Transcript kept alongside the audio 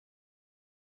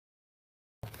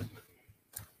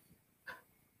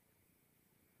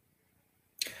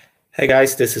Hey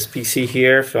guys, this is PC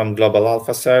here from Global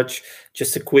Alpha Search.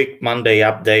 Just a quick Monday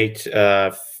update.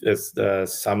 As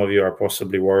some of you are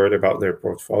possibly worried about their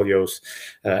portfolios.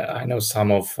 I know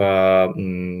some of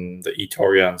the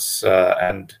eTorians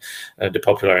and the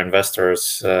popular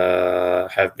investors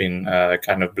have been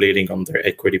kind of bleeding on their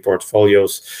equity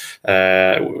portfolios,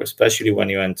 especially when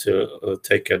you want to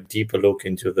take a deeper look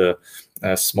into the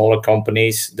smaller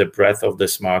companies. The breadth of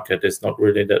this market is not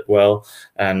really that well,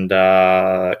 and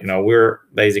we're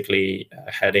basically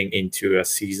heading into a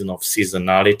season of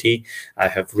seasonality. I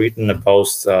have written a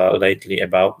post lately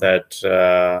about that,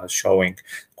 showing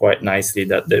quite nicely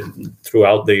that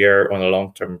throughout the year, on a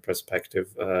long-term perspective,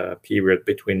 period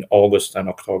between August and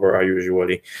October are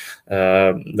usually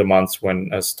the months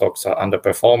when stocks are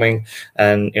underperforming,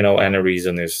 and any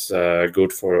reason is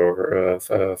good for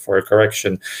a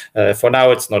correction. For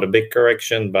now, it's not a big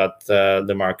correction, but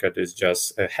the market is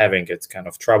just having its kind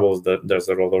of troubles. There's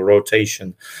a lot of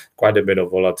rotation, quite a bit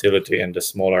of volatility in the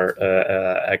smaller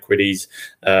equities.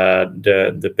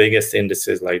 The biggest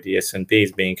indices like the S&P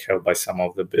is being held by some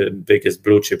of the biggest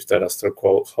blue chips that are still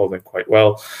holding quite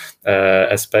well,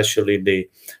 especially the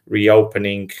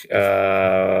reopening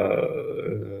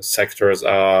sectors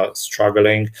are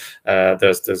struggling.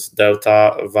 There's this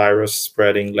Delta virus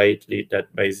spreading lately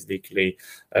that basically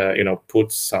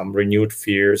puts some renewed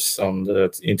fears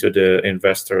into the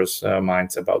investors'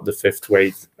 minds about the fifth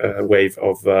wave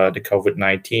of the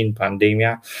COVID-19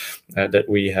 pandemic that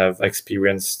we have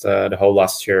experienced the whole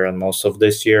last year and most of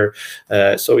this year.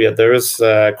 So yeah, there is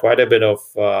quite a bit of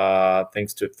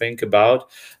things to think about.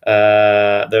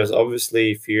 There's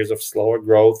obviously fears of slower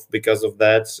growth because of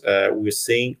that. We're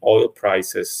seeing oil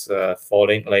prices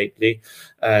falling lately,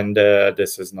 and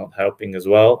this is not helping as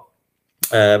well.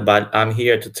 But I'm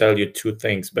here to tell you two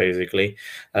things, basically.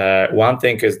 One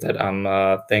thing is that I'm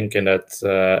thinking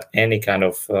that any kind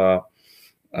of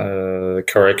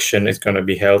correction is going to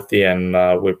be healthy, and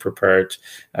we're prepared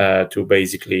to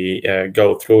basically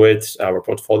go through it. Our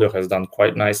portfolio has done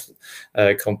quite nice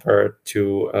compared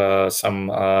to some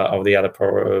of the other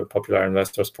popular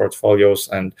investors' portfolios,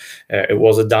 and it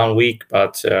was a down week,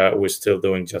 but we're still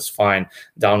doing just fine.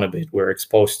 Down a bit, we're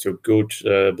exposed to good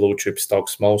blue chip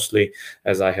stocks mostly,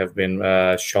 as I have been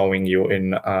showing you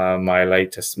in my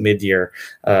latest mid-year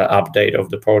update of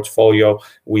the portfolio.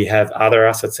 We have other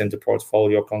assets in the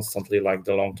portfolio constantly, like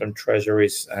the long-term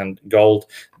treasuries and gold,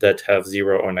 that have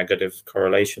zero or negative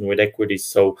correlation with equities.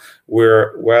 So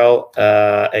we're well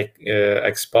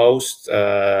exposed.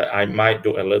 I might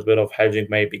do a little bit of hedging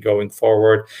maybe going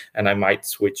forward, and I might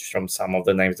switch from some of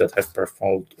the names that have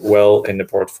performed well in the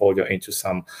portfolio into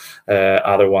some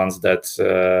other ones that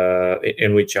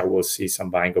in which I will see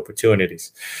some buying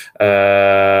opportunities.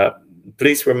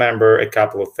 Please remember a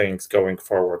couple of things going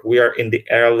forward. We are in the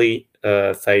early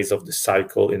phase of the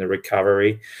cycle in the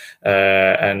recovery,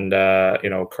 and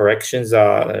corrections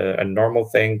are a normal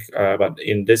thing, but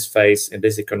in this phase, in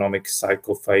this economic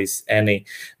cycle phase, any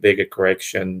bigger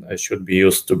correction should be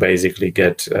used to basically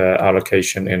get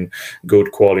allocation in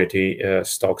good quality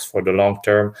stocks for the long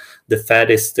term. The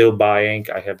Fed is still buying.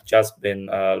 I have just been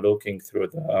looking through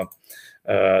the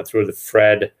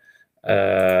Fed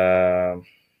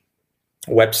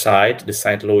website, the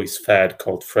St. Louis Fed,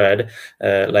 called Fred,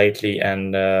 lately,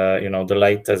 and the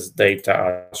latest data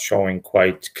are showing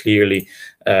quite clearly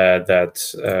that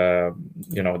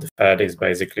the Fed is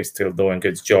basically still doing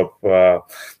its job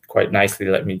quite nicely.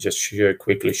 Let me just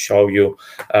quickly show you.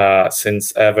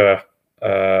 Since ever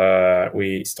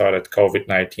we started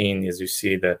COVID-19, as you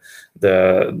see, the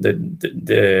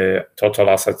total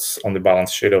assets on the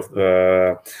balance sheet of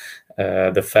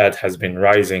the Fed has been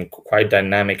rising quite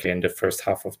dynamically in the first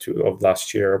half of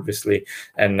last year, obviously,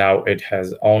 and now it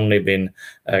has only been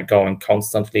going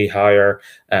constantly higher.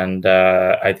 And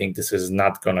I think this is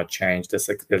not going to change. This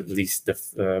is at least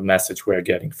the message we're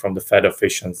getting from the Fed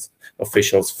officials.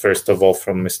 First of all,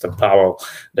 from Mr. Powell,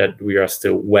 that we are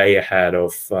still way ahead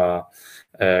of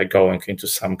going into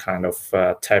some kind of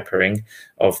tapering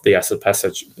of the asset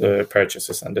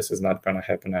purchases, and this is not going to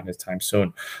happen anytime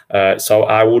soon. So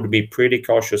I would be pretty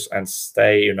cautious and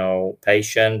stay,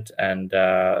 patient, and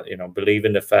believe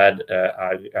in the Fed.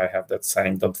 I have that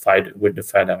saying, don't fight with the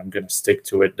Fed, and I'm going to stick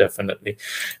to it definitely.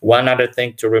 One other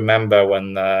thing to remember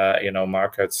when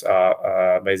markets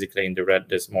are basically in the red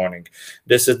this morning.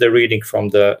 This is the reading from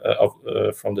the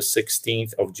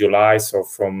 16th of July, so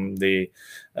from the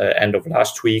end of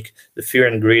last week. The Fear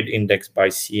and Greed Index by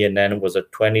CNN was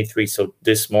at 23. So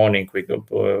this morning,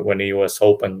 when the US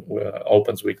opens,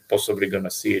 we're possibly going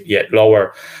to see it yet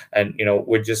lower. And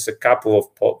we're just a couple of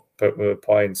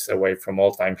points away from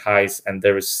all-time highs, and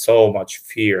there is so much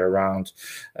fear around.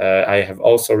 I have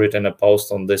also written a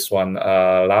post on this one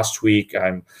last week.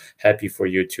 I'm happy for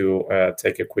you to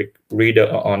take a quick read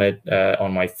on it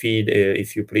on my feed,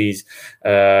 if you please.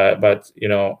 But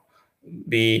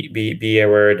be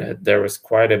aware that there is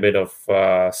quite a bit of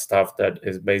stuff that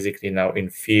is basically now in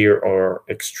fear or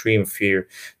extreme fear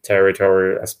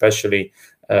territory, especially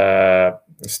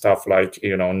stuff like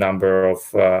number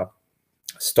of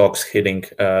stocks hitting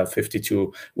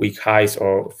 52-week highs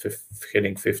or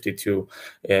hitting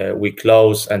 52-week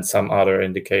lows, and some other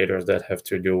indicators that have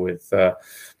to do with the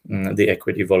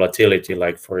equity volatility,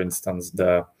 like for instance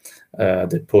the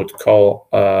put call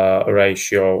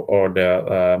ratio or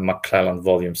the McClellan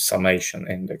volume summation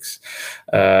index.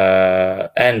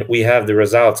 And we have the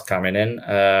results coming in,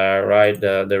 right?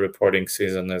 The reporting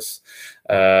season is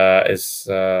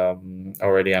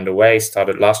already underway.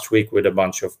 Started last week with a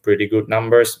bunch of pretty good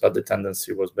numbers, but the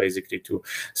tendency was basically to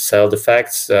sell the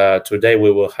facts. Today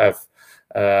we will have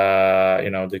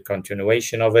the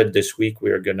continuation of it. This week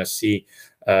we are going to see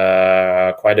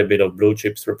quite a bit of blue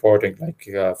chips reporting, like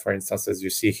for instance, as you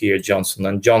see here,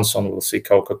 Johnson & Johnson. We'll see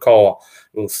Coca-Cola,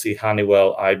 we'll see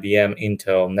Honeywell, IBM,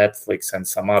 Intel, Netflix, and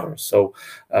some others. So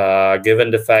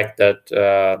given the fact that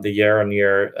the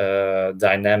year-on-year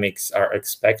dynamics are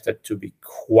expected to be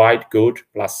quite good,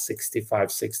 plus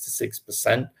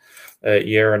 65-66%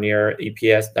 year-on-year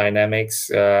EPS dynamics,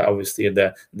 obviously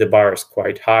the bar is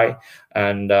quite high,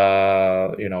 and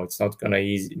it's not going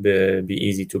to be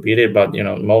easy to beat it. But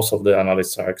most of the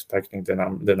analysts are expecting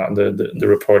the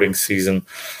reporting season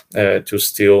to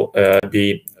still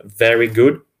be very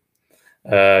good.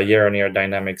 Year-on-year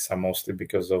dynamics are mostly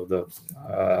because of the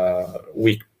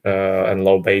weak and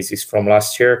low basis from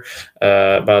last year,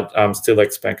 but I'm still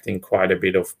expecting quite a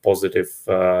bit of positive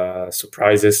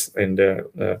surprises in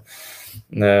the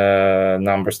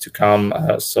numbers to come.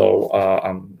 So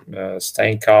I'm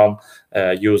staying calm,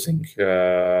 using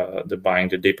the buying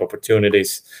the dip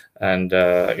opportunities, and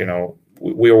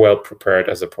we're well prepared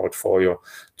as a portfolio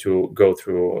to go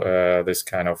through this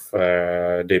kind of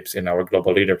dips in our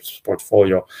global leaders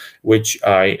portfolio, which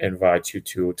I invite you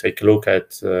to take a look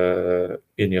at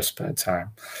in your spare time.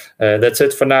 That's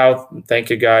it for now. Thank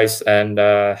you, guys, and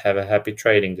have a happy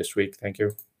trading this week. Thank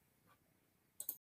you.